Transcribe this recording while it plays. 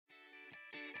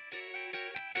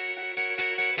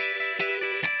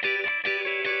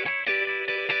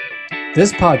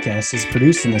This podcast is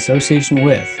produced in association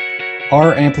with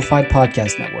our Amplified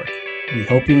Podcast Network. We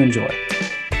hope you enjoy.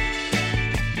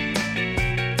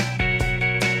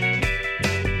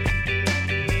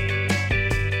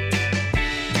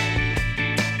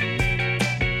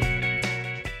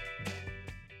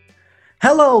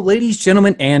 Hello, ladies,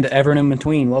 gentlemen, and everyone in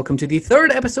between. Welcome to the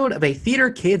third episode of A Theater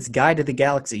Kid's Guide to the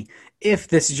Galaxy. If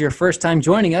this is your first time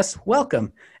joining us,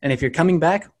 welcome. And if you're coming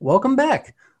back, welcome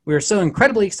back. We are so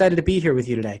incredibly excited to be here with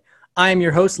you today. I am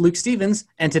your host, Luke Stevens,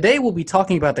 and today we'll be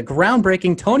talking about the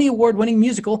groundbreaking Tony Award-winning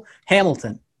musical,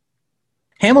 Hamilton.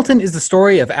 Hamilton is the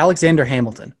story of Alexander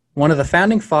Hamilton, one of the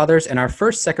founding fathers and our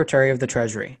first Secretary of the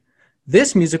Treasury.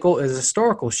 This musical is a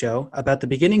historical show about the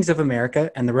beginnings of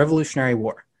America and the Revolutionary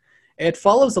War. It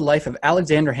follows the life of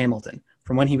Alexander Hamilton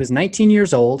from when he was 19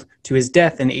 years old to his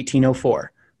death in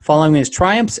 1804, following his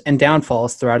triumphs and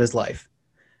downfalls throughout his life.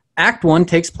 Act 1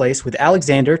 takes place with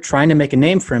Alexander trying to make a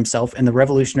name for himself in the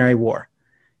Revolutionary War.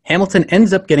 Hamilton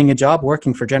ends up getting a job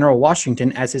working for General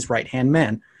Washington as his right-hand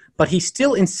man, but he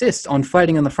still insists on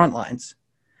fighting on the front lines.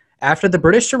 After the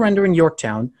British surrender in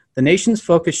Yorktown, the nation's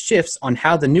focus shifts on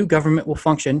how the new government will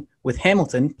function, with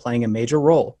Hamilton playing a major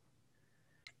role.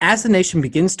 As the nation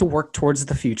begins to work towards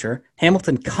the future,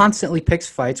 Hamilton constantly picks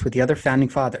fights with the other founding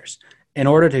fathers in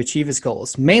order to achieve his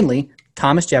goals, mainly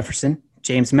Thomas Jefferson,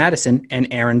 James Madison, and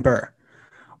Aaron Burr.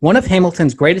 One of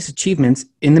Hamilton's greatest achievements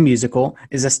in the musical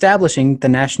is establishing the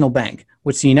National Bank,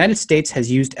 which the United States has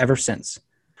used ever since.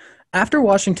 After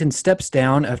Washington steps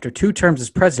down after 2 terms as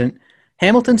president,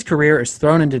 Hamilton's career is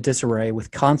thrown into disarray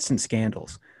with constant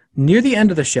scandals. Near the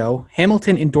end of the show,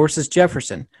 Hamilton endorses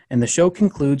Jefferson, and the show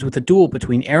concludes with a duel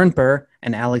between Aaron Burr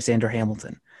and Alexander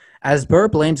Hamilton, as Burr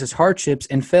blames his hardships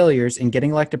and failures in getting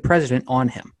elected president on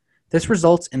him. This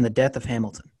results in the death of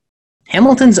Hamilton.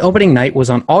 Hamilton's opening night was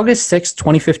on August 6,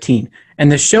 2015,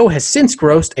 and the show has since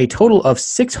grossed a total of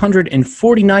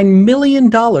 $649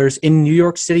 million in New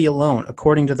York City alone,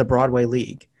 according to the Broadway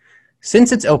League.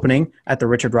 Since its opening at the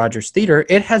Richard Rodgers Theater,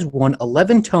 it has won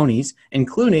 11 Tonys,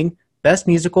 including Best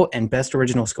Musical and Best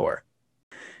Original Score.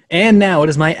 And now it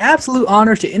is my absolute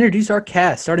honor to introduce our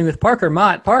cast, starting with Parker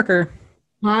Mott. Parker.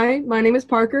 Hi, my name is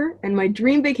Parker, and my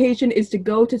dream vacation is to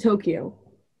go to Tokyo.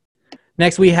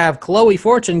 Next, we have Chloe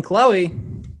Fortune. Chloe.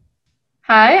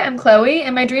 Hi, I'm Chloe,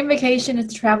 and my dream vacation is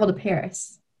to travel to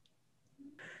Paris.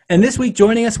 And this week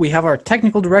joining us, we have our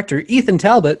technical director, Ethan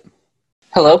Talbot.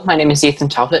 Hello, my name is Ethan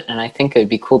Talbot, and I think it would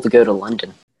be cool to go to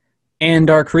London. And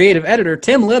our creative editor,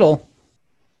 Tim Little.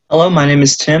 Hello, my name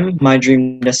is Tim. My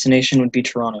dream destination would be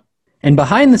Toronto. And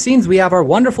behind the scenes, we have our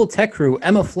wonderful tech crew,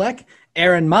 Emma Fleck,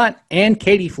 Aaron Mott, and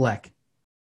Katie Fleck.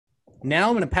 Now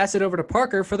I'm going to pass it over to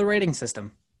Parker for the rating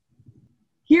system.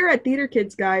 Here at Theater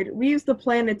Kids Guide, we use the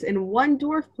planets in one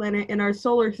dwarf planet in our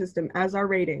solar system as our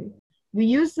rating. We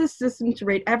use this system to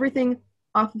rate everything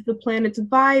off of the planet's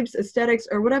vibes, aesthetics,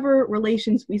 or whatever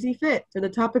relations we see fit for the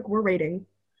topic we're rating.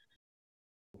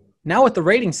 Now with the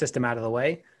rating system out of the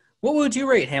way, what would you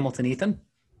rate Hamilton, Ethan?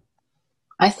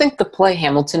 I think the play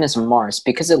Hamilton is Mars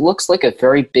because it looks like a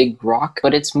very big rock,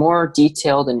 but it's more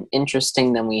detailed and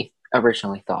interesting than we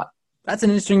originally thought. That's an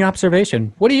interesting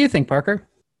observation. What do you think, Parker?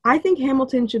 I think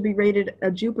Hamilton should be rated a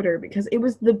Jupiter because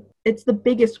it's the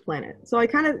biggest planet. So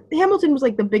Hamilton was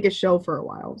like the biggest show for a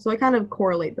while. So I kind of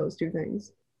correlate those two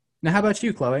things. Now how about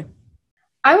you, Chloe?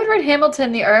 I would rate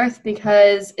Hamilton the Earth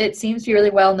because it seems to be really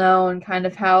well known, kind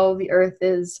of how the Earth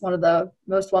is one of the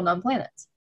most well-known planets.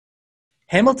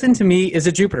 Hamilton, to me, is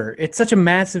a Jupiter. It's such a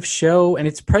massive show, and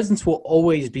its presence will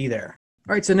always be there.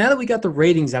 All right, so now that we got the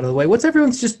ratings out of the way, what's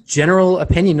everyone's just general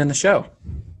opinion on the show?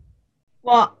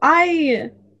 Well, I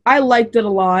liked it a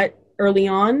lot early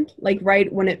on, like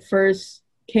right when it first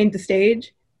came to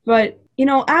stage. But,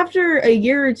 after a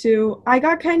year or two, I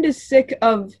got kind of sick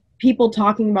of people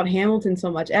talking about Hamilton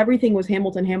so much. Everything was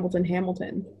Hamilton, Hamilton,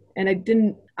 Hamilton. And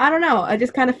I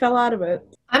just kind of fell out of it.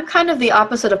 I'm kind of the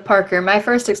opposite of Parker. My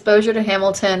first exposure to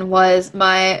Hamilton was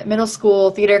my middle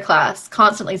school theater class,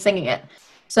 constantly singing it.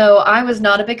 So I was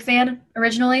not a big fan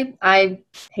originally. I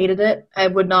hated it. I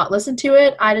would not listen to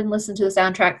it. I didn't listen to the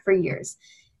soundtrack for years.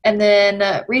 And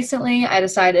then recently I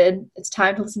decided it's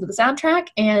time to listen to the soundtrack,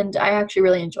 and I actually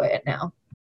really enjoy it now.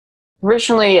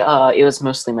 Originally, it was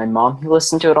mostly my mom who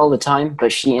listened to it all the time,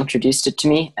 but she introduced it to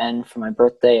me, and for my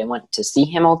birthday I went to see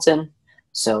Hamilton,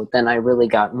 so then I really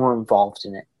got more involved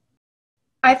in it.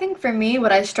 I think for me,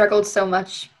 what I struggled so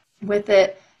much with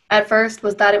it at first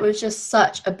was that it was just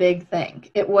such a big thing.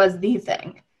 It was the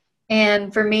thing.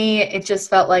 And for me, it just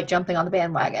felt like jumping on the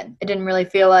bandwagon. It didn't really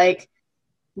feel like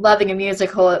loving a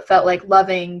musical. It felt like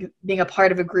being a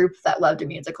part of a group that loved a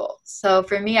musical. So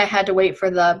for me, I had to wait for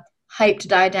the hype to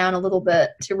die down a little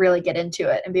bit to really get into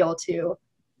it and be able to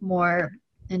more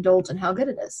indulge in how good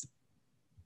it is.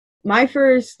 My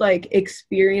first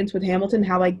experience with Hamilton,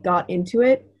 how I got into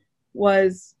it,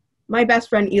 was my best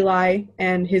friend Eli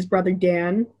and his brother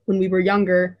Dan. When we were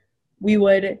younger, we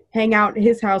would hang out at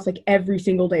his house every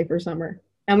single day for summer,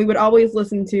 and we would always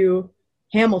listen to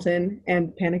Hamilton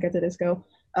and Panic at the Disco.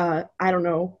 I don't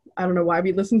know why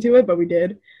we listened to it, but we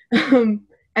did.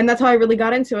 And that's how I really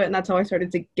got into it, and that's how I started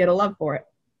to get a love for it.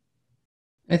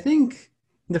 I think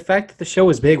the fact that the show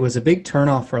was big was a big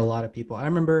turnoff for a lot of people. I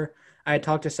remember I had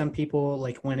talked to some people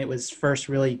when it was first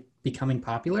really becoming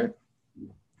popular,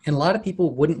 and a lot of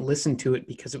people wouldn't listen to it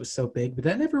because it was so big, but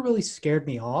that never really scared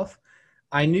me off.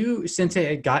 I knew since it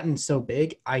had gotten so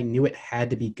big, I knew it had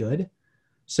to be good.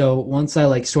 So once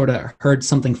I sort of heard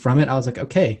something from it, I was like,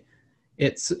 okay,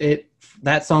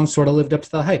 that song sort of lived up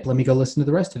to the hype. Let me go listen to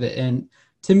the rest of it. And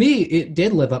to me, it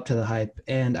did live up to the hype,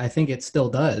 and I think it still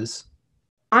does.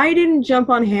 I didn't jump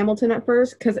on Hamilton at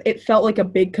first because it felt like a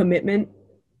big commitment.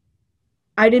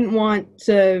 I didn't want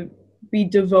to be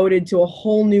devoted to a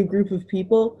whole new group of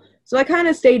people, so I kind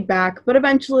of stayed back, but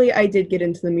eventually I did get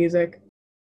into the music.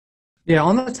 Yeah,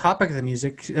 on the topic of the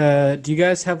music, do you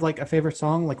guys have a favorite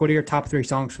song? What are your top 3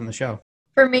 songs from the show?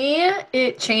 For me,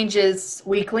 it changes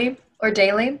weekly or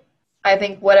daily. I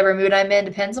think whatever mood I'm in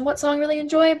depends on what song I really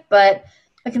enjoy, but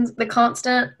the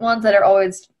constant ones that are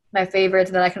always my favorites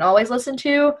that I can always listen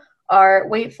to are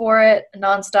Wait For It,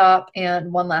 Nonstop,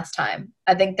 and One Last Time.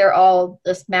 I think they're all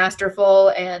just masterful,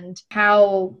 and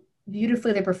how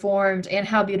beautifully they're performed and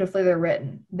how beautifully they're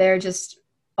written. They're just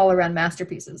all-around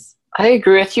masterpieces. I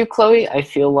agree with you, Chloe. I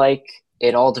feel like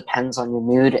it all depends on your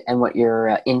mood and what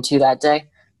you're into that day.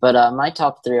 But my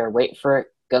top 3 are Wait For It,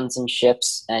 Guns and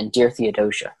Ships, and Dear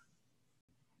Theodosia.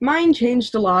 Mine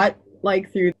changed a lot,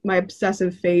 through my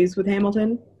obsessive phase with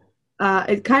Hamilton.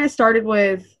 It kind of started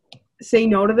with Say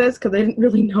No to This, because I didn't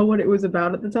really know what it was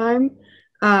about at the time.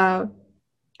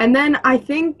 And then I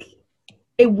think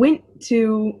it went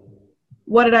to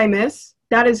What Did I Miss?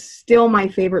 That is still my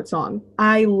favorite song.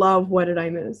 I love What Did I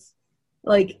Miss?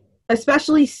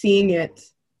 Especially seeing it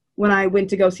when I went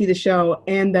to go see the show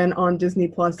and then on Disney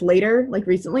Plus later,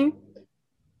 recently.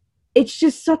 It's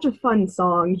just such a fun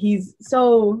song. He's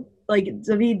so,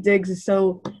 Daveed Diggs is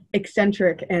so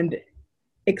eccentric and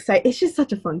exciting. It's just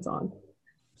such a fun song.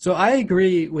 So I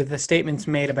agree with the statements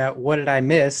made about What Did I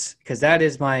Miss? Because that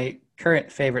is my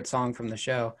current favorite song from the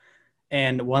show.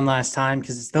 And One Last Time,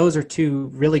 because those are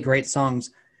 2 really great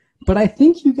songs. But I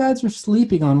think you guys are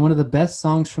sleeping on one of the best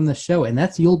songs from the show, and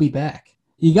that's You'll Be Back.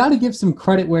 You got to give some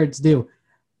credit where it's due.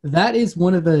 That is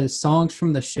one of the songs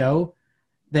from the show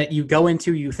that you go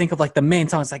into, you think of the main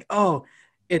song. It's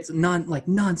it's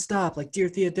nonstop, Dear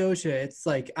Theodosia. It's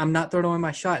I'm not throwing away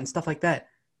my shot and stuff like that.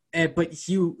 But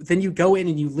then you go in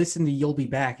and you listen to You'll Be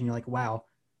Back, and you're like, wow,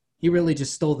 he really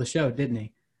just stole the show, didn't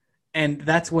he? And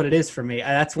that's what it is for me.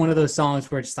 That's one of those songs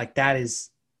where it's that is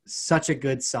such a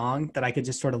good song that I could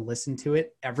just sort of listen to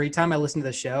it. Every time I listen to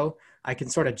the show, I can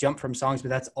sort of jump from songs, but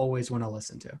that's always one I'll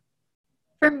listen to.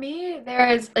 For me, there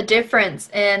is a difference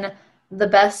in the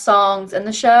best songs in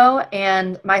the show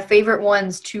and my favorite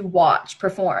ones to watch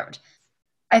performed.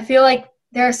 I feel like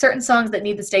there are certain songs that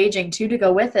need the staging too to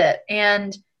go with it.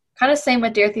 And kind of same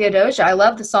with Dear Theodosia. I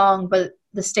love the song, but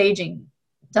the staging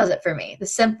does it for me. The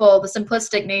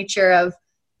simplistic nature of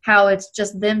how it's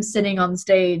just them sitting on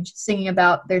stage singing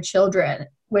about their children,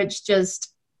 which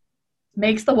just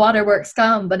makes the waterworks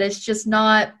come, but it's just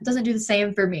doesn't do the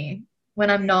same for me when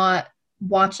I'm not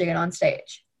watching it on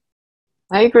stage.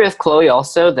 I agree with Chloe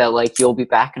also that You'll Be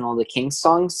Back and all the King's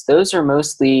songs, those are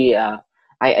mostly,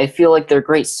 I feel like they're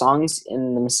great songs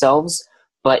in themselves,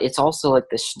 but it's also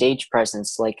the stage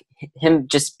presence, him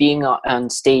just being on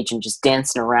stage and just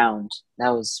dancing around. That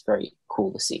was very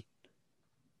cool to see.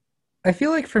 I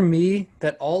feel for me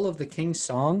that all of the King's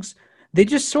songs, they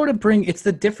just sort of it's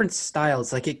the different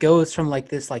styles. It goes from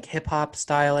this hip hop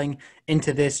styling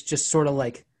into this just sort of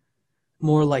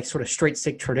more sort of straight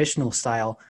stick traditional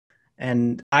style.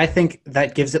 And I think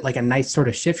that gives it a nice sort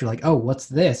of shift. You're oh, what's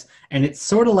this? And it's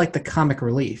sort of the comic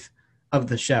relief of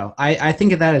the show. I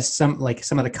think of that as some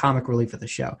of the comic relief of the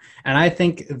show. And I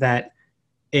think that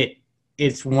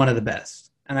it's one of the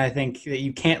best. And I think that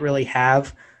you can't really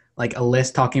have a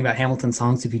list talking about Hamilton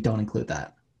songs if you don't include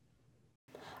that.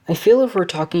 I feel if we're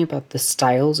talking about the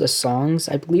styles of songs,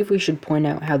 I believe we should point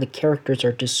out how the characters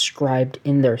are described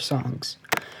in their songs.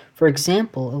 For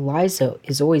example, Eliza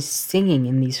is always singing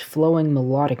in these flowing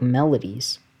melodic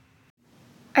melodies.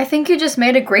 I think you just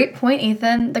made a great point,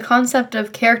 Ethan. The concept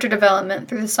of character development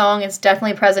through the song is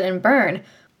definitely present in Burn.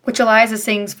 which Eliza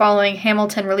sings following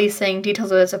Hamilton releasing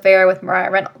details of his affair with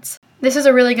Mariah Reynolds. This is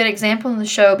a really good example in the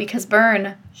show because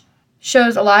Burn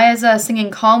shows Eliza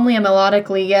singing calmly and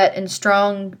melodically, yet in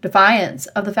strong defiance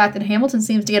of the fact that Hamilton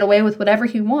seems to get away with whatever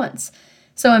he wants.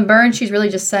 So in Burn, she's really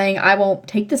just saying, I won't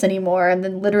take this anymore, and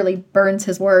then literally burns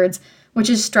his words, which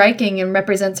is striking and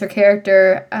represents her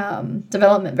character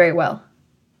development very well.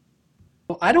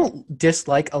 Well, I don't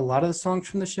dislike a lot of the songs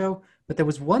from the show, but there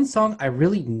was one song I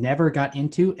really never got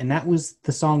into, and that was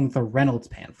the song The Reynolds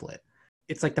Pamphlet.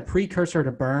 It's like the precursor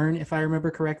to Burn, if I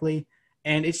remember correctly.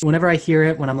 And it's whenever I hear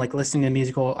it, when I'm like listening to a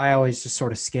musical, I always just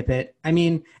sort of skip it. I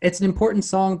mean, it's an important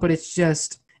song, but it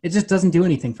just doesn't do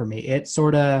anything for me. It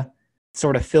sort of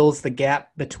fills the gap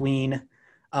between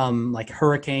like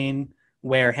Hurricane,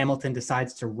 where Hamilton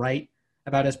decides to write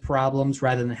about his problems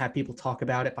rather than have people talk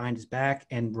about it behind his back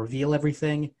and reveal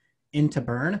everything, into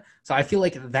Burn. So I feel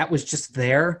like that was just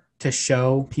there to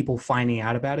show people finding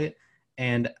out about it.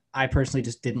 And I personally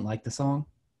just didn't like the song.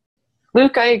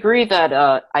 Luke, I agree that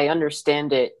I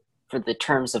understand it for the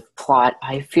terms of plot.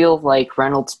 I feel like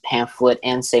Reynolds' Pamphlet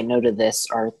and Say No to This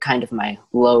are kind of my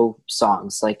low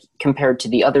songs. Like, compared to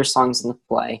the other songs in the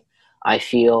play, I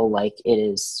feel like it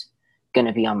is going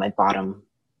to be on my bottom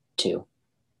two.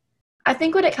 I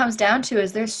think what it comes down to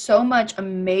is there's so much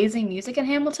amazing music in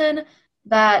Hamilton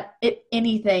that if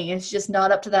anything is just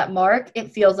not up to that mark,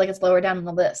 it feels like it's lower down on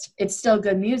the list. It's still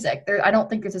good music. I don't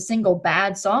think there's a single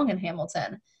bad song in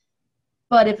Hamilton.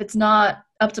 But if it's not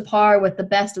up to par with the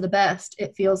best of the best,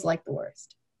 it feels like the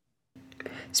worst.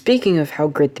 Speaking of how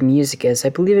great the music is, I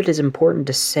believe it is important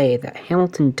to say that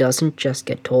Hamilton doesn't just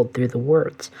get told through the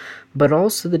words, but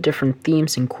also the different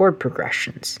themes and chord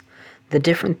progressions. The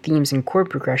different themes and chord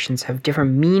progressions have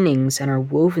different meanings and are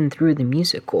woven through the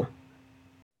musical.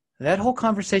 That whole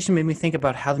conversation made me think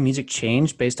about how the music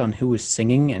changed based on who was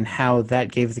singing and how that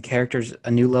gave the characters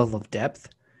a new level of depth.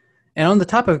 And on the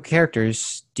topic of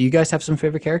characters, do you guys have some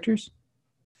favorite characters?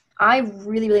 I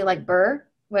really, really like Burr,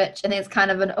 which I think is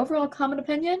kind of an overall common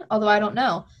opinion, although I don't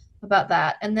know about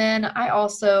that. And then I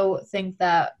also think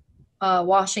that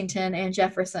Washington and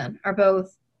Jefferson are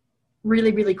both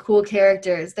really, really cool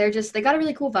characters. They got a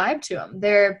really cool vibe to them.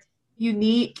 They're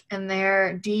unique and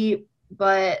they're deep,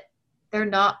 but they're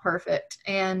not perfect.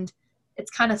 And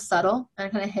it's kind of subtle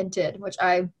and kind of hinted, which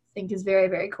I think is very,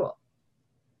 very cool.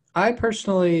 I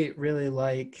personally really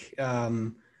like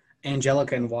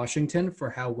Angelica and Washington for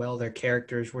how well their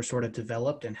characters were sort of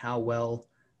developed and how well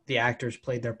the actors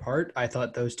played their part. I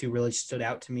thought those two really stood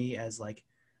out to me as like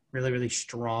really, really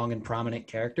strong and prominent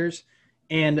characters.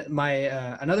 And my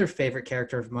another favorite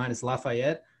character of mine is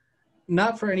Lafayette.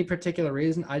 Not for any particular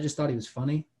reason. I just thought he was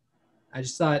funny. I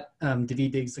just thought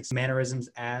Daveed Diggs' mannerisms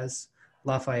as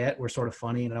Lafayette were sort of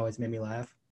funny, and it always made me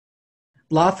laugh.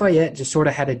 Lafayette just sort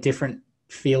of had a different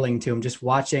feeling to him. Just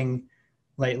watching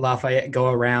like Lafayette go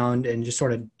around and just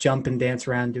sort of jump and dance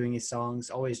around doing his songs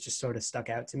always just sort of stuck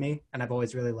out to me, and I've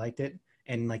always really liked it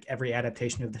in like every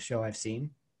adaptation of the show I've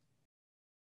seen.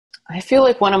 I feel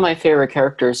like one of my favorite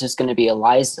characters is going to be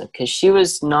Eliza, because she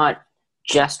was not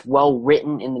just well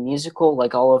written in the musical,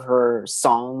 like all of her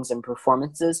songs and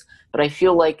performances, but I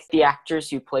feel like the actors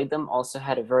who played them also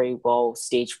had a very well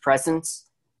staged presence,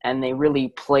 and they really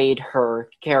played her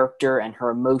character and her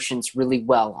emotions really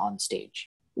well on stage.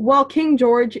 While King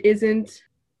George isn't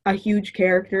a huge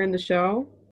character in the show,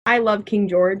 I love King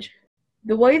George.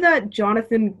 The way that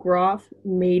Jonathan Groff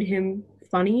made him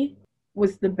funny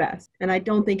was the best, and I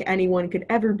don't think anyone could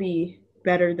ever be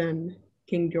better than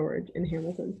King George in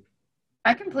Hamilton.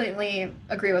 I completely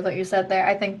agree with what you said there.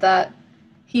 I think that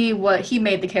he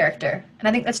made the character, and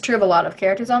I think that's true of a lot of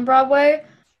characters on Broadway.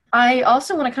 I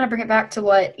also want to kind of bring it back to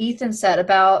what Ethan said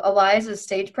about Eliza's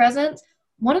stage presence.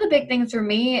 One of the big things for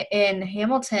me in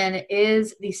Hamilton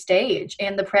is the stage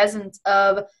and the presence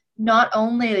of not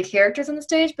only the characters on the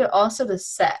stage, but also the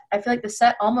set. I feel like the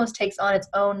set almost takes on its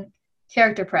own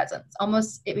character presence.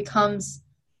 It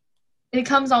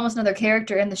becomes almost another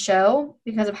character in the show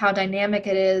because of how dynamic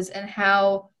it is and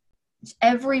how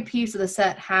every piece of the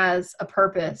set has a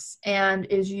purpose and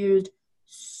is used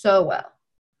so well.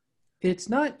 It's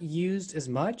not used as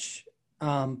much,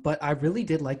 but I really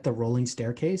did like the rolling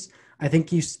staircase. I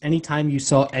think anytime you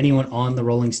saw anyone on the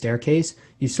rolling staircase,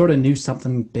 you sort of knew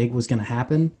something big was going to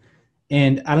happen.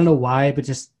 And I don't know why, but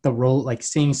just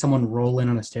seeing someone roll in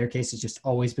on a staircase has just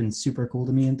always been super cool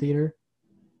to me in theater.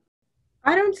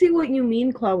 I don't see what you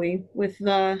mean, Chloe, with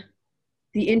the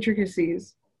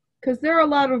intricacies. Because there are a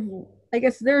lot of, I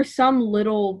guess there are some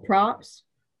little props,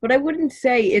 but I wouldn't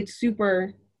say it's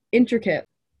super intricate.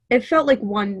 It felt like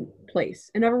one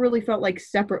place. It never really felt like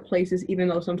separate places, even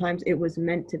though sometimes it was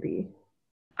meant to be.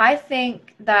 I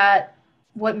think that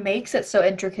what makes it so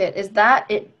intricate is that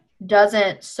it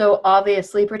doesn't so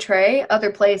obviously portray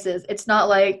other places. It's not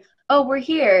like, oh, we're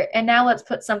here and now let's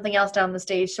put something else down the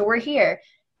stage. So we're here.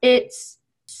 It's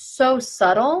so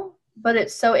subtle, but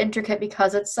it's so intricate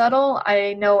because it's subtle.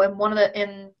 I know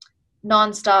in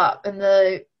Nonstop, in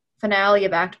the finale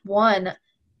of Act One,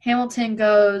 Hamilton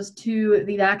goes to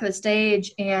the back of the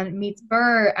stage and meets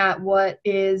Burr at what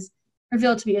is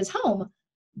revealed to be his home,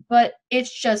 but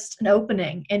it's just an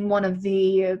opening in one of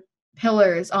the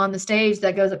pillars on the stage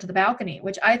that goes up to the balcony,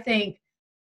 which I think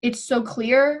it's so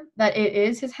clear that it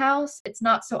is his house. It's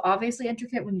not so obviously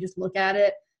intricate when you just look at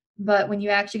it, but when you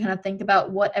actually kind of think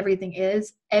about what everything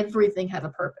is, everything has a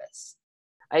purpose.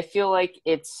 I feel like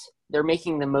they're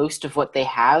making the most of what they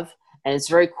have, and it's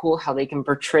very cool how they can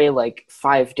portray like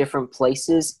 5 different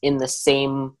places in the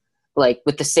same, like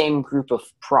with the same group of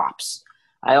props.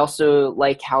 I also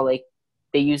like how like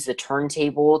they use the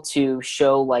turntable to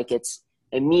show like it's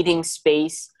a meeting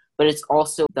space, but it's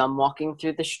also them walking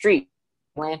through the street,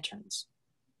 lanterns.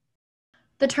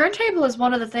 The turntable is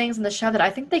one of the things in the show that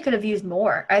I think they could have used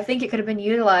more. I think it could have been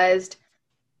utilized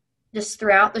just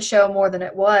throughout the show more than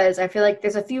it was. I feel like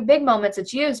there's a few big moments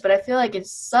it's used, but I feel like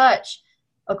it's such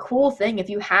a cool thing. If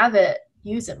you have it,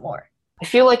 use it more. I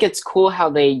feel like it's cool how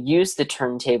they use the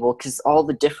turntable because all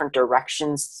the different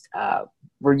directions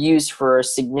were used for a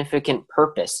significant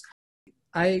purpose.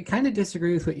 I kind of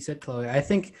disagree with what you said, Chloe. I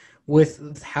think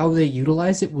with how they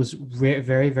utilized it was very,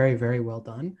 very, very well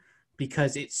done,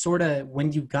 because it sort of,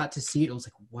 when you got to see it, it was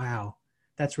like, wow,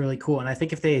 that's really cool. And I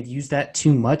think if they had used that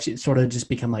too much, it sort of just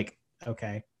become like,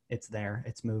 okay, it's there,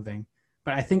 it's moving.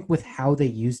 But I think with how they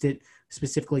used it,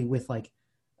 specifically with like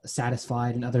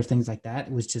Satisfied and other things like that,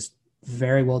 it was just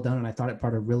very well done. And I thought it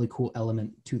brought a really cool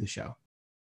element to the show.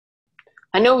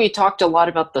 I know we talked a lot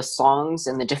about the songs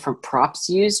and the different props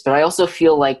used, but I also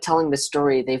feel like telling the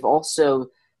story, the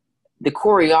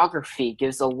choreography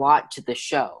gives a lot to the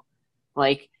show.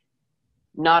 Like,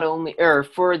 not only, or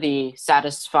for the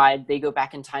Satisfied, they go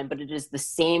back in time, but it is the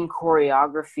same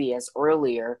choreography as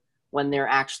earlier when they're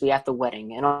actually at the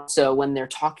wedding. And also when they're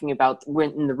talking about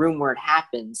in the room where it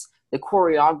happens, the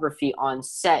choreography on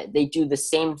set, they do the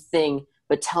same thing,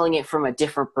 but telling it from a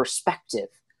different perspective.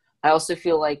 I also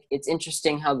feel like it's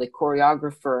interesting how the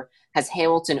choreographer has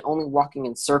Hamilton only walking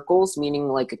in circles, meaning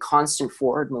like a constant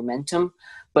forward momentum,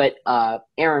 but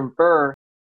Aaron Burr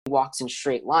walks in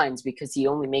straight lines because he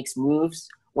only makes moves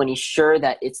when he's sure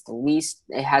that it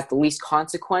has the least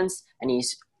consequence, and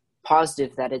he's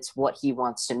positive that it's what he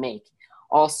wants to make.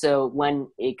 Also, when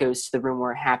it goes to the room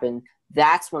where it happened,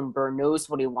 that's when Burr knows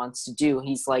what he wants to do.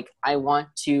 He's like, I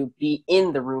want to be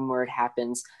in the room where it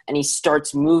happens. And he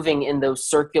starts moving in those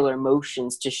circular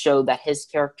motions to show that his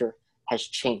character has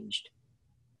changed.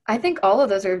 I think all of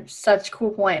those are such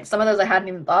cool points. Some of those I hadn't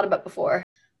even thought about before.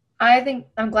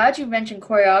 I'm glad you mentioned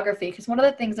choreography, because one of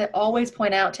the things I always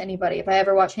point out to anybody if I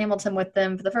ever watch Hamilton with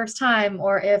them for the first time,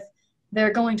 or if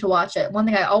they're going to watch it, one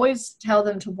thing I always tell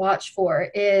them to watch for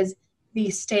is the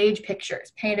stage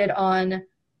pictures painted on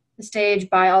the stage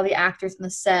by all the actors in the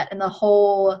set, and the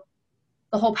whole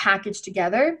package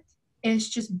together is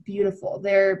just beautiful.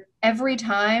 Every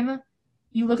time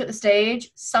you look at the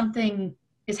stage, something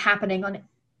is happening on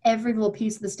every little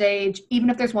piece of the stage,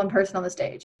 even if there's one person on the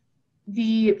stage.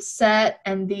 The set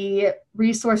and the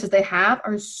resources they have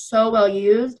are so well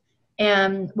used,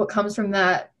 and what comes from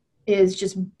that is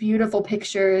just beautiful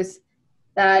pictures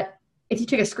that if you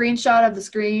take a screenshot of the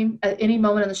screen at any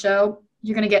moment in the show,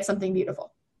 you're going to get something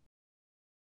beautiful.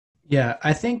 Yeah,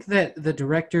 I think that the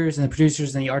directors and the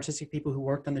producers and the artistic people who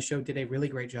worked on the show did a really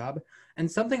great job. And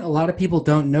something a lot of people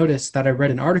don't notice that I read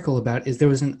an article about is there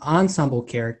was an ensemble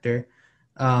character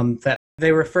that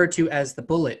they referred to as the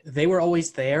Bullet. They were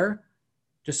always there,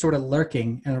 just sort of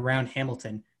lurking and around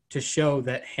Hamilton to show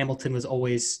that Hamilton was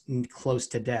always close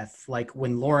to death. Like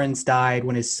when Lawrence died,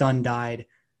 when his son died,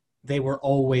 they were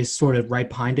always sort of right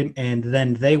behind him. And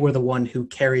then they were the one who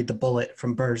carried the bullet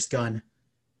from Burr's gun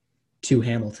to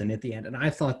Hamilton at the end. And I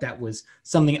thought that was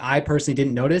something I personally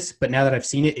didn't notice, but now that I've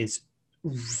seen it, it's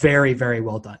very, very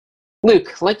well done.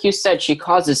 Luke, like you said, she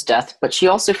causes death, but she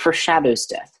also foreshadows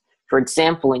death. For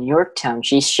example, in Yorktown,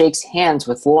 she shakes hands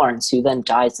with Lawrence, who then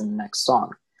dies in the next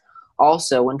song.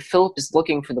 Also, when Philip is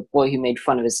looking for the boy who made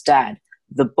fun of his dad,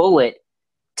 the bullet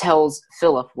tells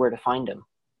Philip where to find him.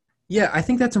 Yeah, I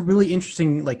think that's a really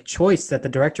interesting choice that the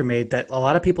director made that a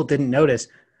lot of people didn't notice.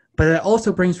 But it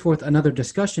also brings forth another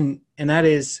discussion, and that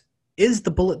is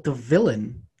the bullet the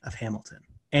villain of Hamilton?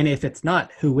 And if it's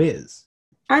not, who is?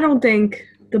 I don't think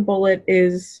the bullet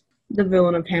is the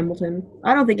villain of Hamilton.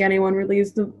 I don't think anyone really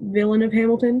is the villain of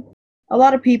Hamilton. A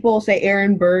lot of people say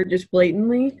Aaron Burr just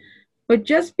blatantly, but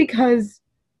just because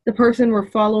the person we're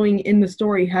following in the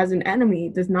story has an enemy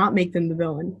does not make them the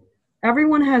villain.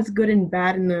 Everyone has good and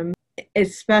bad in them,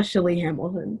 especially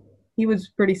Hamilton. He was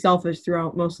pretty selfish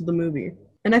throughout most of the movie.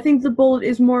 And I think the bullet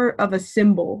is more of a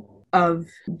symbol of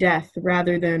death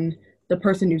rather than the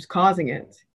person who's causing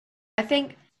it. I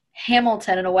think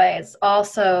Hamilton, in a way, is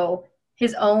also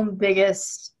his own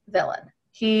biggest villain.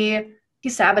 He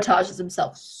sabotages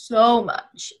himself so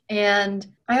much. And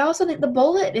I also think the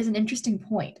bullet is an interesting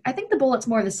point. I think the bullet's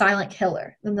more of the silent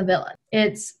killer than the villain.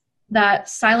 It's that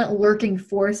silent lurking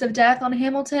force of death on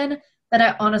Hamilton that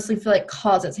I honestly feel like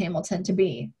causes Hamilton to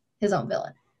be his own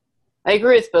villain. I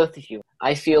agree with both of you.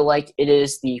 I feel like it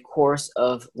is the course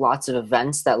of lots of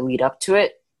events that lead up to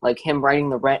it, like him writing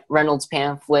the Reynolds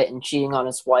pamphlet and cheating on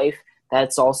his wife.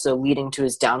 That's also leading to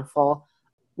his downfall.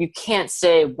 You can't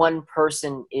say one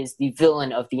person is the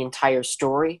villain of the entire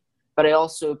story, but I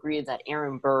also agree that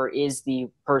Aaron Burr is the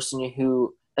person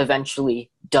who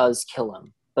eventually does kill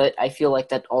him. But I feel like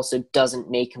that also doesn't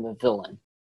make him a villain.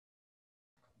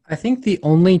 I think the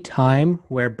only time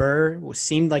where Burr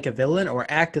seemed like a villain or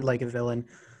acted like a villain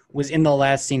was in the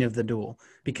last scene of the duel.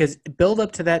 Because build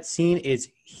up to that scene is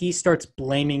he starts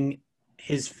blaming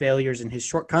his failures and his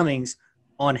shortcomings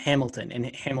on Hamilton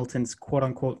and Hamilton's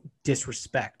quote-unquote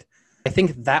disrespect. I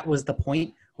think that was the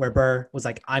point where Burr was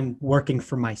like, I'm working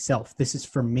for myself. This is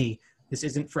for me. This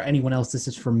isn't for anyone else. This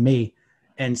is for me.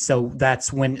 And so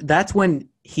that's when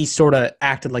he sort of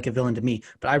acted like a villain to me.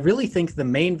 But I really think the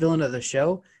main villain of the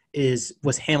show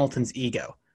was Hamilton's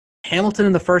ego. Hamilton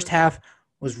in the first half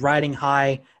was riding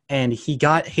high, and he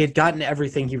had gotten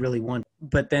everything he really wanted.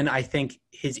 But then I think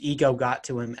his ego got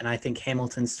to him, and I think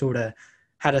Hamilton sort of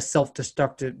had a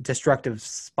self-destructive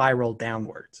spiral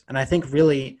downwards. And I think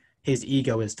really his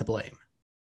ego is to blame.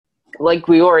 Like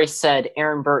we already said,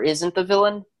 Aaron Burr isn't the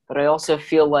villain, but I also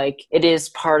feel like it is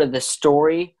part of the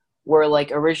story where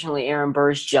like originally Aaron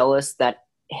Burr's jealous that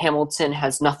Hamilton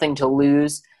has nothing to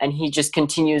lose, and he just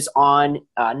continues on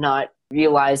not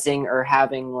realizing or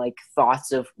having like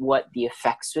thoughts of what the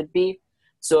effects would be.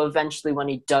 So eventually when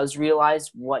he does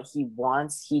realize what he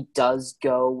wants, he does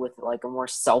go with like a more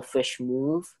selfish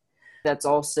move. That's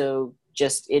also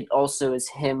it also is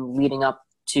him leading up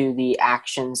to the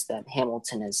actions that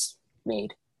Hamilton has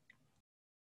made.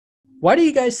 Why do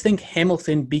you guys think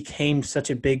Hamilton became such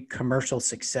a big commercial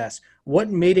success? What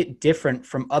made it different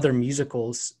from other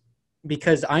musicals?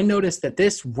 Because I noticed that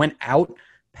this went out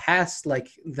past like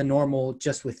the normal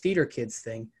just with theater kids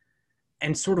thing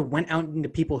and sort of went out into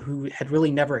people who had really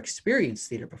never experienced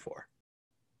theater before.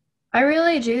 I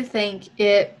really do think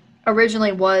it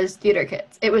originally was theater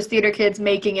kids. It was theater kids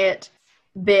making it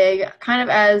big, kind of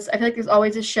as I feel like there's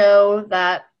always a show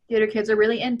that theater kids are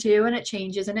really into and it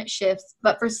changes and it shifts.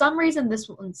 But for some reason, this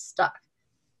one stuck.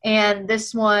 And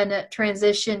this one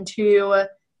transitioned to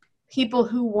people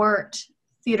who weren't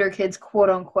theater kids, quote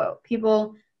unquote.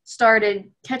 People started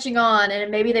catching on,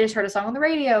 and maybe they just heard a song on the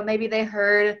radio. Maybe they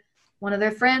heard one of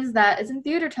their friends that is in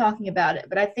theater talking about it.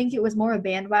 But I think it was more a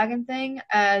bandwagon thing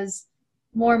as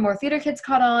more and more theater kids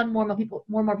caught on, more and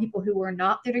more people who were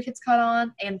not theater kids caught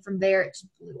on, and from there it just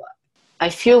blew up. I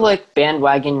feel like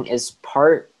bandwagon is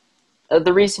part of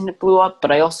the reason it blew up,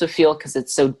 but I also feel because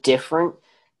it's so different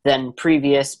than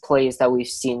previous plays that we've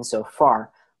seen so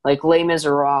far. Like Les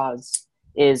Miserables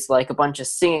is like a bunch of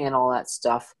singing and all that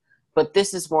stuff, but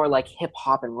this is more like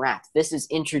hip-hop and rap. This is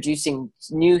introducing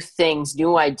new things,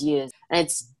 new ideas, and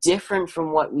it's different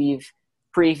from what we've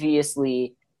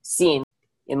previously seen.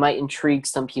 It might intrigue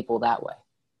some people that way.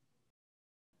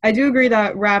 I do agree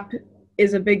that rap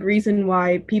is a big reason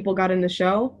why people got in the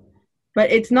show, but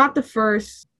it's not the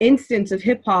first instance of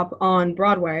hip-hop on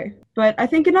Broadway. But I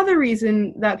think another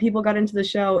reason that people got into the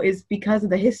show is because of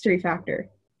the history factor.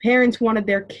 Parents wanted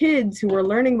their kids who were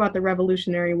learning about the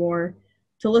Revolutionary War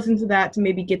to listen to that to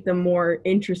maybe get them more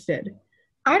interested.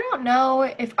 I don't know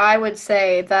if I would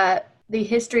say that the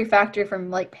history factor from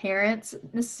like parents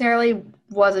necessarily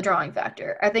was a drawing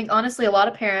factor. I think honestly a lot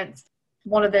of parents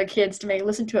wanted their kids to maybe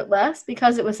listen to it less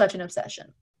because it was such an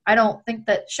obsession. I don't think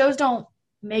that shows don't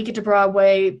make it to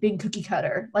Broadway big cookie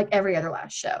cutter like every other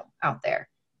last show out there.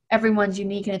 Everyone's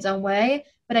unique in its own way,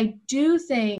 but I do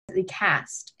think the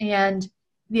cast and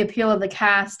the appeal of the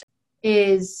cast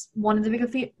is one of the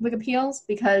big appeals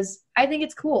because I think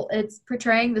it's cool. It's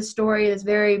portraying the story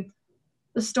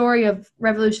the story of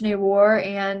Revolutionary War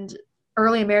and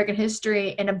early American history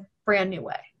in a brand new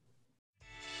way.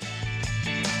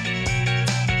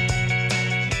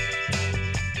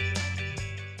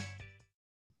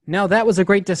 Now that was a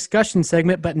great discussion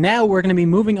segment, but now we're going to be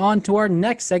moving on to our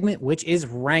next segment, which is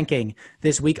ranking.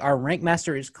 This week, our rank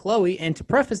master is Chloe, and to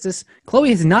preface this,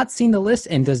 Chloe has not seen the list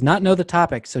and does not know the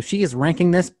topic, so she is ranking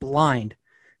this blind.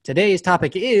 Today's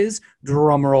topic is,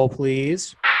 drumroll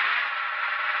please,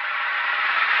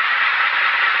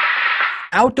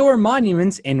 outdoor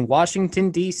monuments in Washington,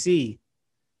 D.C.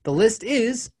 The list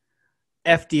is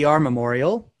FDR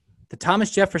Memorial, the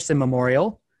Thomas Jefferson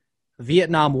Memorial,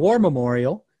 Vietnam War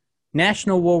Memorial,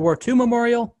 National World War II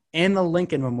Memorial, and the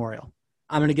Lincoln Memorial.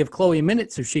 I'm going to give Chloe a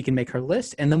minute so she can make her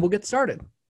list, and then we'll get started.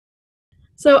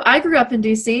 So I grew up in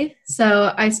DC,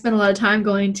 so I spent a lot of time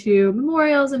going to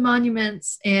memorials and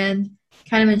monuments and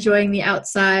kind of enjoying the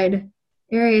outside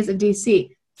areas of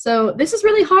DC. So this is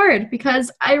really hard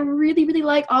because I really, really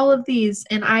like all of these,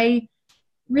 and I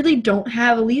really don't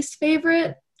have a least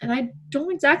favorite, and I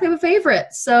don't exactly have a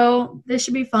favorite, so this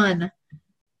should be fun.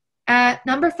 At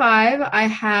number 5, I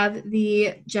have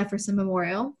the Jefferson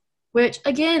Memorial, which,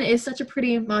 again, is such a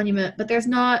pretty monument, but there's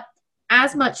not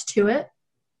as much to it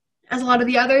as a lot of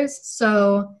the others,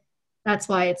 so that's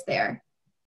why it's there.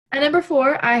 At number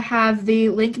 4, I have the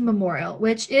Lincoln Memorial,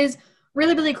 which is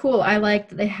really, really cool. I like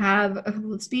that they have a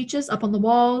couple of speeches up on the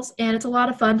walls, and it's a lot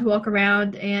of fun to walk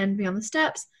around and be on the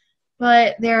steps,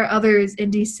 but there are others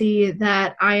in DC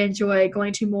that I enjoy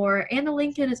going to more, and the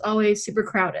Lincoln is always super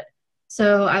crowded.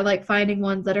 So I like finding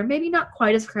ones that are maybe not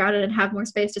quite as crowded and have more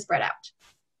space to spread out.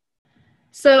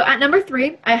 So at number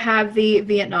 3, I have the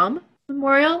Vietnam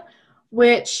Memorial,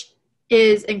 which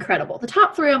is incredible. The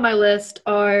top 3 on my list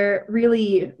are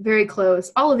really very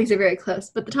close. All of these are very close,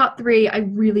 but the top 3, I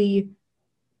really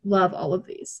love all of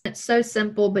these. It's so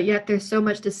simple, but yet there's so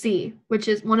much to see, which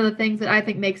is one of the things that I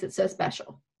think makes it so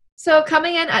special. So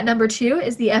coming in at number 2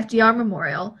 is the FDR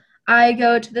Memorial. I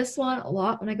go to this one a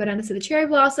lot when I go down to see the cherry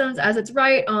blossoms, as it's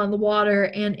right on the water,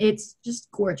 and it's just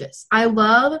gorgeous. I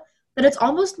love that it's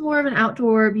almost more of an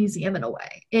outdoor museum in a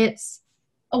way. It's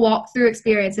a walk-through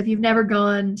experience. If you've never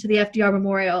gone to the FDR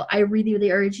Memorial, I really,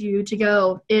 really urge you to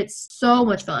go. It's so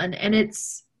much fun, and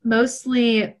it's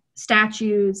mostly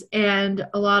statues and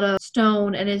a lot of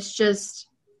stone, and it's just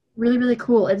really, really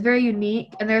cool. It's very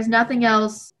unique, and there's nothing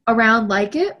else around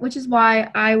like it, which is why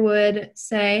I would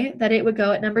say that it would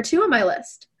go at number 2 on my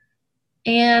list.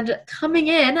 And coming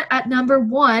in at number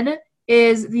 1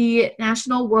 is the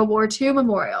National World War II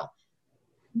Memorial.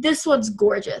 This one's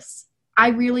gorgeous.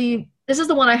 This is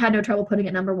the one I had no trouble putting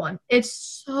at number 1. It's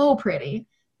so pretty.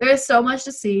 There's so much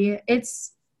to see.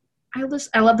 I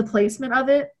love the placement of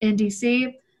it in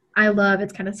DC. I love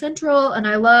it's kind of central, and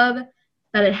I love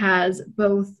that it has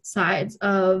both sides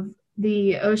of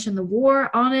the ocean, the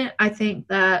war on it. I think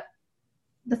that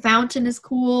the fountain is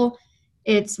cool.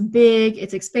 It's big.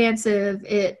 It's expansive.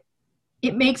 It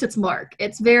makes its mark.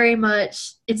 It's very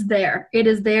much, it's there. It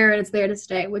is there, and it's there to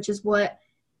stay, which is what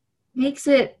makes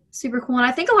it super cool. And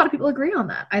I think a lot of people agree on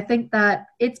that. I think that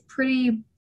it's pretty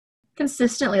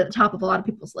consistently at the top of a lot of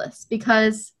people's lists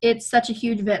because it's such a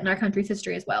huge event in our country's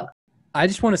history as well. I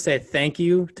just want to say thank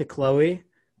you to Chloe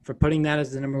for putting that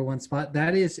as the number 1 spot.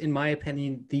 That is, in my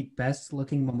opinion, the best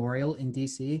looking memorial in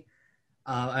DC.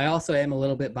 I also am a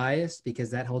little bit biased because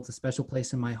that holds a special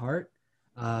place in my heart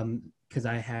because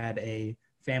I had a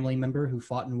family member who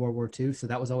fought in World War II, so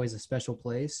that was always a special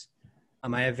place.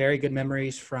 I have very good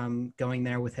memories from going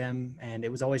there with him, and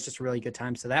it was always just a really good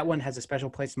time. So that one has a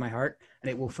special place in my heart, and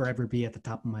it will forever be at the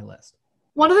top of my list.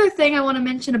 One other thing I want to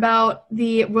mention about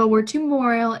the World War II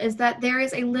Memorial is that there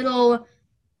is a little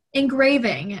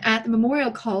engraving at the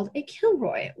memorial called a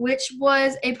Kilroy, which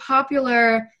was a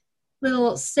popular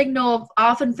little signal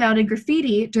often found in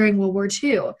graffiti during World War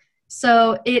II.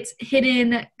 So it's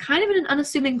hidden kind of in an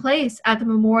unassuming place at the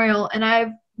memorial, and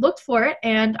I've looked for it,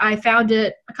 and I found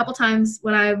it a couple times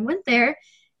when I went there,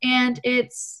 and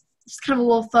it's just kind of a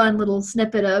little fun little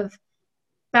snippet of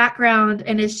background,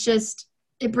 and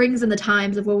it brings in the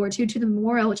times of World War II to the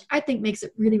memorial, which I think makes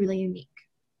it really, really unique.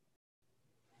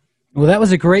 Well, that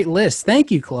was a great list.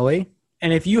 Thank you, Chloe.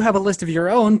 And if you have a list of your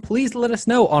own, please let us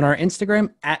know on our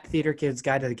Instagram at Theater Kids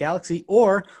Guide to the Galaxy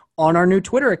or on our new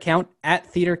Twitter account at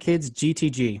Theater Kids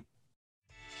GTG.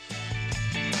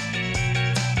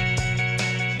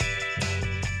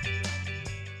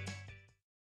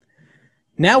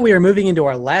 Now we are moving into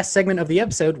our last segment of the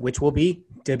episode, which will be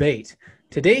debate.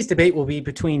 Today's debate will be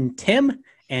between Tim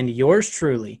and yours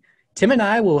truly. Tim and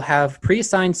I will have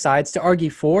pre-assigned sides to argue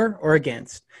for or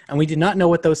against, and we do not know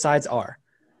what those sides are.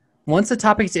 Once the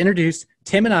topic is introduced,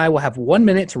 Tim and I will have 1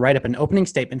 minute to write up an opening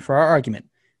statement for our argument.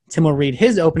 Tim will read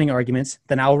his opening arguments,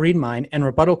 then I will read mine and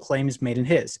rebuttal claims made in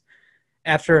his.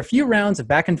 After a few rounds of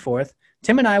back and forth,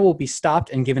 Tim and I will be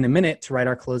stopped and given a minute to write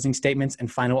our closing statements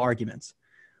and final arguments.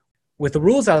 With the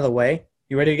rules out of the way,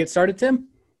 you ready to get started, Tim?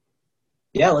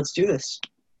 Yeah, let's do this.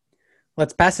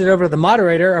 Let's pass it over to the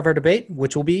moderator of our debate,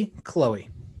 which will be Chloe.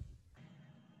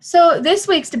 So this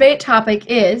week's debate topic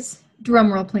is,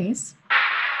 drumroll please,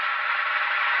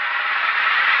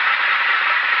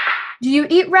 do you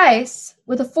eat rice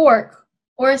with a fork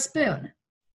or a spoon?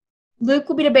 Luke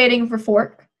will be debating for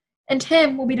fork, and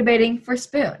Tim will be debating for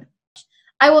spoon.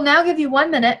 I will now give you 1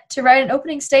 minute to write an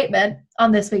opening statement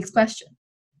on this week's question.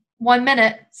 1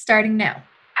 minute, starting now.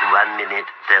 1 minute,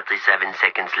 37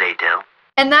 seconds later.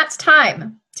 And that's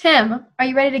time. Tim, are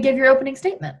you ready to give your opening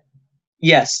statement?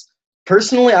 Yes.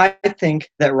 Personally, I think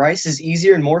that rice is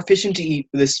easier and more efficient to eat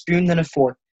with a spoon than a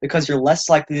fork because you're less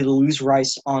likely to lose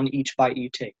rice on each bite you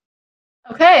take.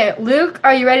 Okay, Luke,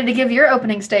 are you ready to give your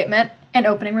opening statement and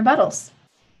opening rebuttals?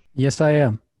 Yes, I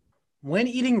am. When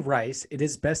eating rice, it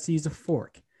is best to use a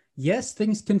fork. Yes,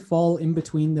 things can fall in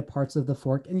between the parts of the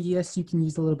fork, and yes, you can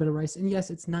use a little bit of rice, and yes,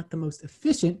 it's not the most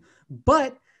efficient,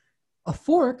 but a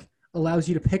fork allows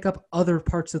you to pick up other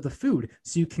parts of the food,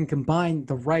 so you can combine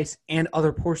the rice and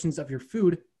other portions of your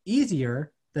food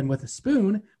easier than with a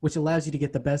spoon, which allows you to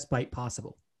get the best bite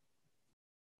possible.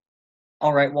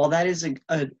 All right, well, that is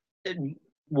a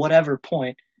whatever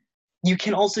point. You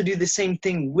can also do the same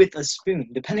thing with a spoon.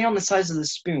 Depending on the size of the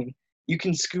spoon, you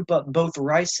can scoop up both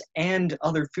rice and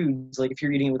other foods. Like if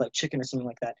you're eating it with like chicken or something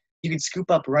like that, you can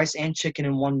scoop up rice and chicken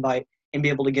in one bite and be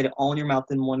able to get it all in your mouth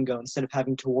in one go instead of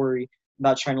having to worry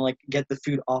about trying to like get the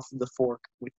food off of the fork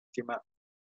with your mouth.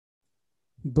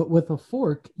 But with a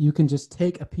fork, you can just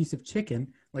take a piece of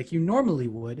chicken like you normally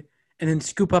would and then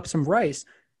scoop up some rice,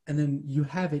 and then you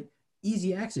have it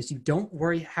easy access. You don't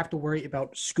have to worry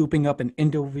about scooping up an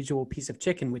individual piece of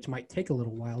chicken, which might take a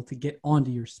little while to get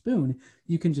onto your spoon.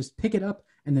 You can just pick it up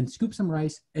and then scoop some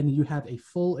rice, and you have a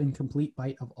full and complete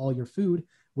bite of all your food,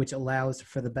 which allows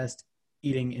for the best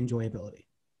eating enjoyability.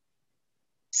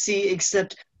 See,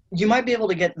 except you might be able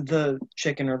to get the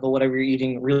chicken or the whatever you're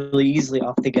eating really easily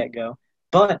off the get-go,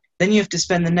 but then you have to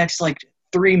spend the next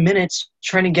 3 minutes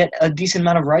trying to get a decent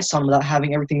amount of rice on without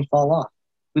having everything fall off.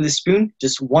 With a spoon,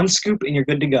 just one scoop and you're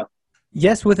good to go.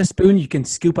 Yes, with a spoon, you can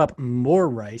scoop up more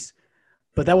rice,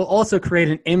 but that will also create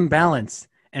an imbalance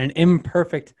and an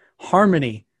imperfect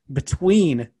harmony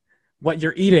between what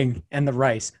you're eating and the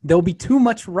rice. There'll be too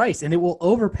much rice, and it will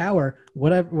overpower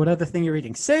whatever thing you're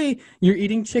eating. Say you're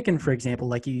eating chicken, for example,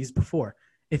 like you used before.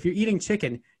 If you're eating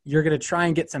chicken, you're going to try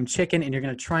and get some chicken, and you're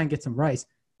going to try and get some rice.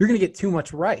 You're going to get too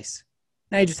much rice.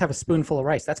 Now you just have a spoonful of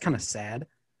rice. That's kind of sad.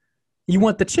 You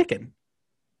want the chicken.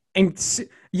 And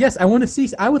yes, I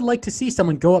would like to see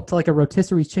someone go up to a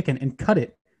rotisserie chicken and cut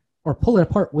it or pull it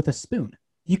apart with a spoon.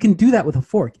 You can do that with a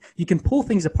fork. You can pull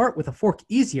things apart with a fork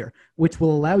easier, which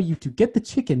will allow you to get the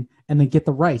chicken and then get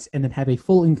the rice and then have a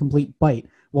full and complete bite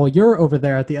while you're over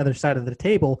there at the other side of the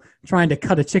table trying to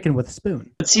cut a chicken with a spoon.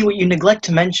 But see, what you neglect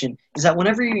to mention is that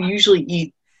whenever you usually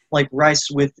eat rice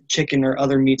with chicken or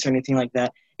other meats or anything like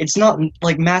that, it's not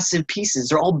massive pieces.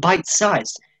 They're all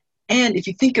bite-sized. And if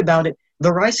you think about it,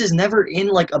 the rice is never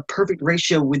in a perfect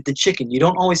ratio with the chicken. You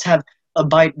don't always have a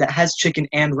bite that has chicken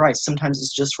and rice. Sometimes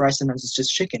it's just rice, sometimes it's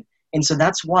just chicken. And so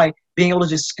that's why being able to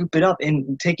just scoop it up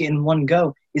and take it in one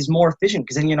go is more efficient,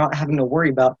 because then you're not having to worry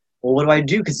about, well, what do I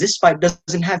do? Because this bite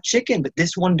doesn't have chicken, but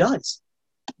this one does.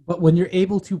 But when you're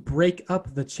able to break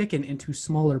up the chicken into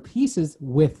smaller pieces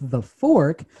with the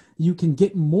fork, you can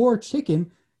get more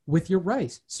chicken with your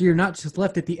rice. So you're not just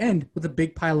left at the end with a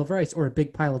big pile of rice or a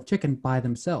big pile of chicken by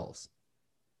themselves.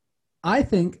 I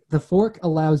think the fork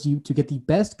allows you to get the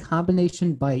best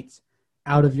combination bites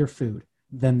out of your food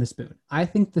than the spoon. I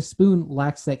think the spoon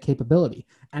lacks that capability.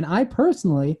 And I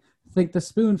personally think the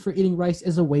spoon for eating rice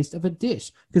is a waste of a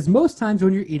dish. Because most times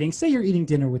when you're eating, say you're eating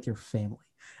dinner with your family,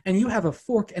 and you have a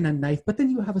fork and a knife, but then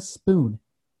you have a spoon.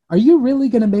 Are you really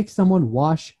going to make someone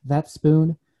wash that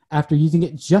spoon after using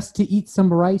it just to eat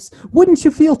some rice? Wouldn't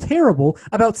you feel terrible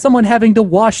about someone having to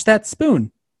wash that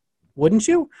spoon? Wouldn't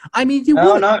you? I mean, you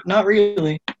would. No, not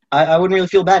really. I wouldn't really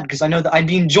feel bad because I know that I'd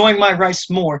be enjoying my rice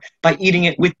more by eating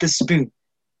it with the spoon.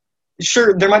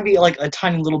 Sure, there might be a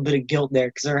tiny little bit of guilt there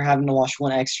because they're having to wash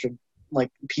one extra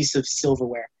piece of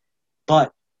silverware.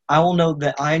 But I will know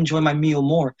that I enjoy my meal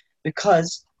more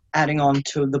because, adding on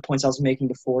to the points I was making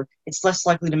before, it's less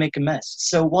likely to make a mess.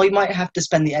 So while you might have to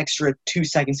spend the extra 2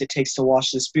 seconds it takes to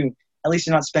wash the spoon, at least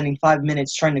you're not spending 5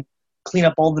 minutes trying to clean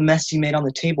up all the mess you made on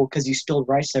the table because you spilled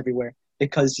rice everywhere,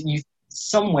 because you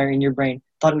somewhere in your brain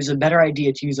thought it was a better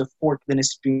idea to use a fork than a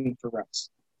spoon for rice.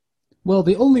 Well,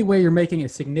 the only way you're making a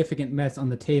significant mess on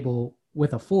the table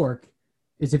with a fork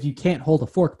is if you can't hold a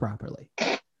fork properly.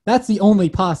 That's the only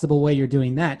possible way you're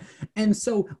doing that. And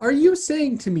so are you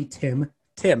saying to me,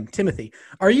 Timothy,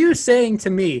 are you saying to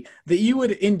me that you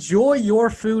would enjoy your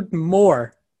food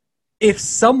more if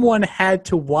someone had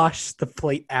to wash the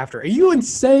plate after? Are you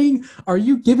insane? Are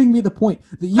you giving me the point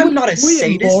that you I'm would not a enjoy it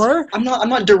sadist. more? I'm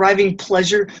not deriving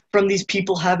pleasure from these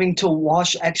people having to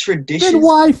wash extra dishes. Then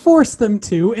why force them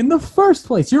to in the first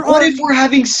place? What if we're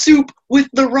having soup with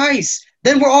the rice?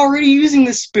 Then we're already using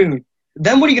the spoon.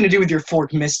 Then what are you going to do with your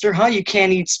fork, mister? Huh? You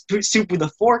can't eat soup with a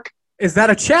fork. Is that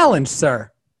a challenge,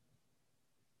 sir?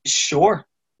 Sure.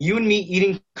 You and me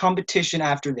eating competition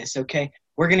after this, okay?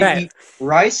 We're going to Bet. eat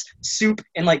rice, soup,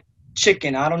 and like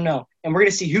chicken. I don't know. And we're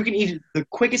going to see who can eat it the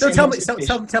quickest So and tell me, most so,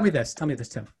 efficient. tell me this,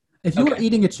 Tim. If you were Okay.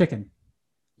 eating a chicken,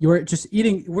 you were just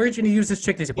eating, where are you going to use this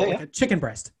chicken example? Yeah, Like a chicken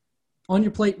breast on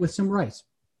your plate with some rice.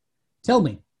 Tell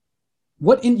me,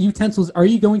 what utensils are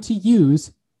you going to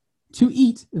use to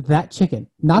eat that chicken?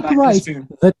 Not the knife and a rice, spoon.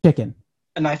 the chicken.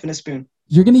 A knife and a spoon.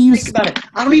 You're going to use... Think about it.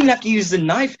 I don't even have to use the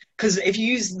knife, because if you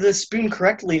use the spoon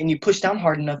correctly and you push down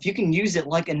hard enough, you can use it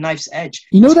like a knife's edge.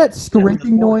 You know that With a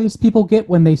scraping fork. noise people get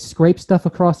when they scrape stuff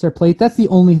across their plate? That's the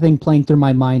only thing playing through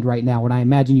my mind right now when I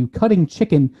imagine you cutting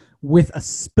chicken with a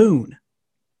spoon.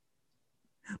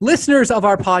 Listeners of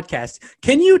our podcast,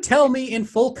 can you tell me in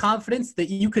full confidence that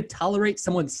you could tolerate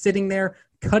someone sitting there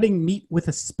cutting meat with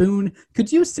a spoon?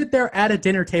 Could you sit there at a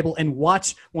dinner table and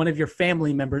watch one of your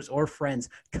family members or friends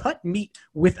cut meat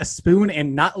with a spoon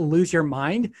and not lose your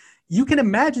mind? You can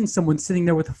imagine someone sitting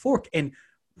there with a fork and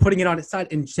putting it on its side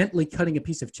and gently cutting a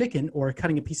piece of chicken or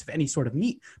cutting a piece of any sort of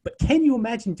meat. But can you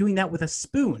imagine doing that with a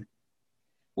spoon?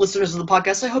 Listeners of the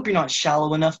podcast, I hope you're not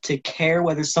shallow enough to care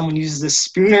whether someone uses a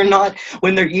spoon or not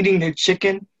when they're eating their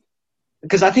chicken.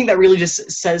 Because I think that really just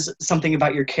says something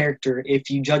about your character if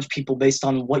you judge people based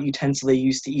on what utensil they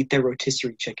use to eat their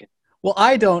rotisserie chicken. Well,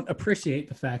 I don't appreciate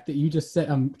the fact that you just said,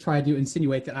 tried to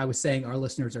insinuate that I was saying our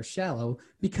listeners are shallow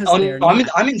because Oh, they're no, not.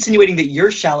 I'm insinuating that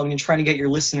you're shallow and you're trying to get your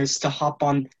listeners to hop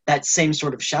on that same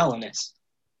sort of shallowness.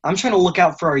 I'm trying to look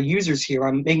out for our users here.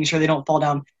 I'm making sure they don't fall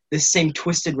down this same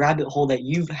twisted rabbit hole that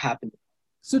you've happened.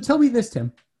 So tell me this,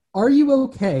 Tim. Are you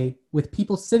okay with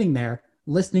people sitting there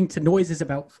listening to noises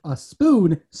about a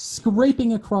spoon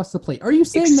scraping across the plate? Are you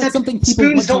saying that's Except something people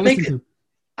spoons want to don't make listen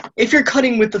to? If you're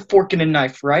cutting with a fork and a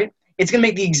knife, right? It's going to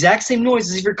make the exact same noise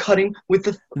as if you're cutting with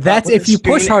the That's with if a you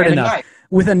push spoon hard and a enough. knife.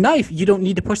 With a knife, you don't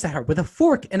need to push that hard. With a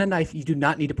fork and a knife, you do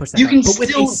not need to push that You hard. can But with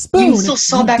still a spoon, you can still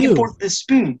saw you back do. and forth with a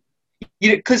spoon.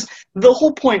 Because the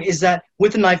whole point is that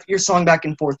with a knife, you're sawing back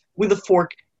and forth. With a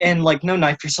fork and like no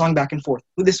knife, you're sawing back and forth.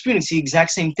 With a spoon, it's the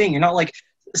exact same thing. You're not like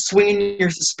swinging your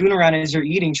spoon around as you're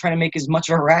eating, trying to make as much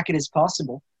of a racket as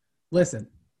possible. Listen,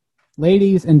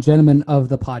 ladies and gentlemen of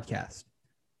the podcast,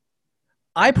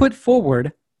 I put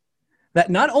forward that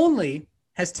not only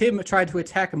has Tim tried to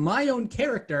attack my own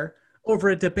character over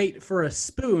a debate for a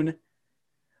spoon,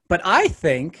 but I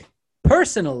think,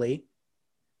 personally,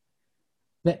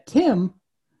 that Tim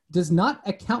does not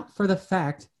account for the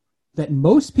fact that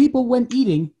most people, when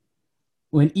eating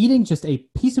just a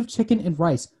piece of chicken and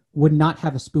rice, would not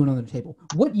have a spoon on the table.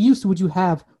 What use would you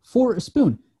have for a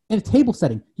spoon? In a table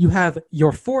setting, you have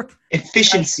your fork.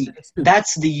 Efficiency. and a spoon.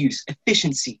 That's the use.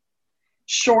 Efficiency.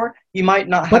 Sure, you might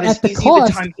not But have as at the easy of a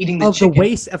cost time eating the of chicken. the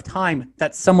waste of time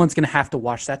that someone's going to have to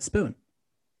wash that spoon.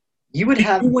 You would Do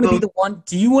have you want to be both. the one?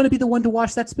 Do you want to be the one to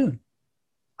wash that spoon?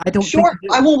 I don't think Sure, you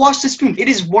do. I will wash the spoon. It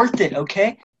is worth it,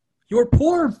 okay? Your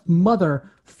poor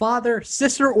mother, father,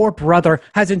 sister, or brother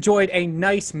has enjoyed a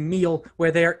nice meal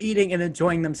where they are eating and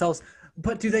enjoying themselves.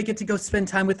 But do they get to go spend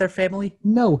time with their family?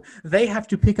 No. They have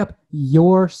to pick up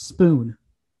your spoon.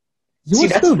 Your See,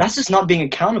 spoon. that's just not being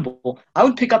accountable. I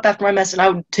would pick up after my mess and I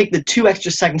would take the 2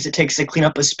 extra seconds it takes to clean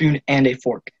up a spoon and a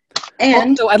fork.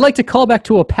 And Also, I'd like to call back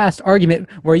to a past argument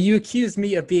where you accused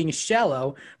me of being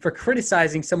shallow for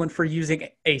criticizing someone for using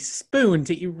a spoon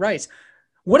to eat rice.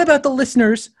 What about the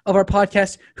listeners of our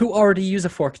podcast who already use a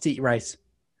fork to eat rice?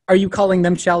 Are you calling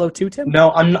them shallow too, Tim? no,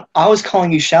 I was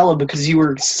calling you shallow because you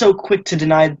were so quick to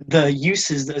deny the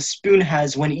uses that a spoon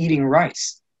has when eating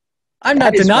rice. I'm That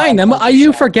not is denying why I them. called you You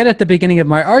shallow. forget at the beginning of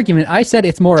my argument, I said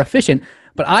it's more efficient,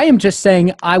 but I am just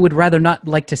saying I would rather not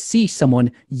like to see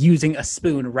someone using a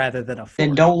spoon rather than a fork.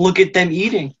 Then don't look at them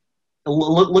eating.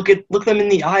 Look them in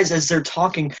the eyes as they're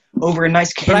talking over a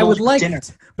nice But I would candlelit like, dinner.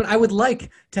 but I would like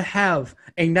to have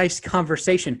a nice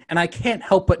conversation, and I can't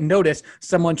help but notice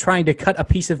someone trying to cut a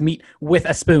piece of meat with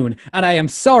a spoon. And I am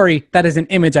sorry, that is an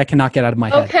image I cannot get out of my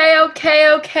head. Okay.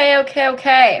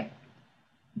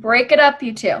 Break it up,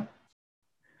 you two.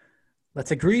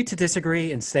 Let's agree to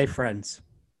disagree and stay friends.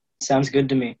 Sounds good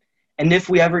to me. And if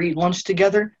we ever eat lunch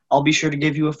together, I'll be sure to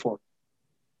give you a fork.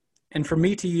 And from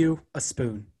me to you, a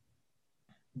spoon.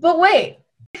 But wait,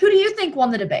 who do you think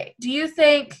won the debate? Do you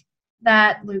think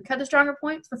that Luke had the stronger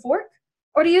points for fork?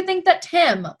 Or do you think that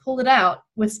Tim pulled it out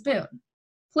with spoon?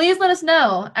 Please let us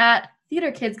know at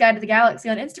Theater Kids Guide to the Galaxy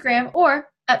on Instagram or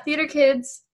at Theater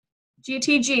Kids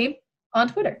GTG on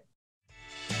Twitter.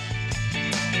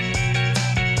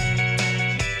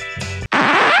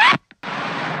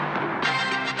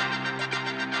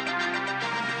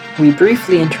 We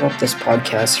briefly interrupt this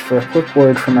podcast for a quick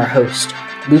word from our host,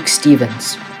 Luke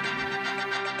Stevens.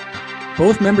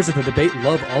 Both members of the debate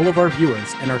love all of our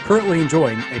viewers and are currently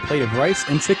enjoying a plate of rice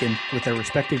and chicken with their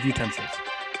respective utensils.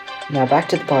 Now back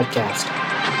to the podcast.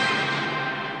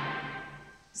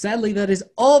 Sadly, that is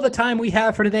all the time we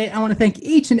have for today. I want to thank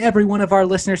each and every one of our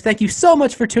listeners. Thank you so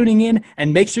much for tuning in,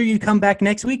 and make sure you come back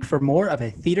next week for more of a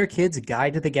Theater Kids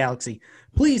Guide to the Galaxy.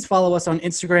 Please follow us on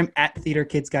Instagram at Theater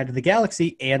Kids Guide to the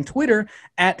Galaxy and Twitter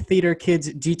at Theater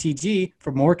Kids GTG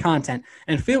for more content.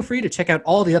 And feel free to check out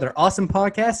all the other awesome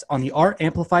podcasts on the Art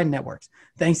Amplified Networks.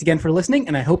 Thanks again for listening,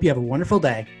 and I hope you have a wonderful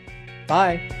day.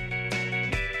 Bye.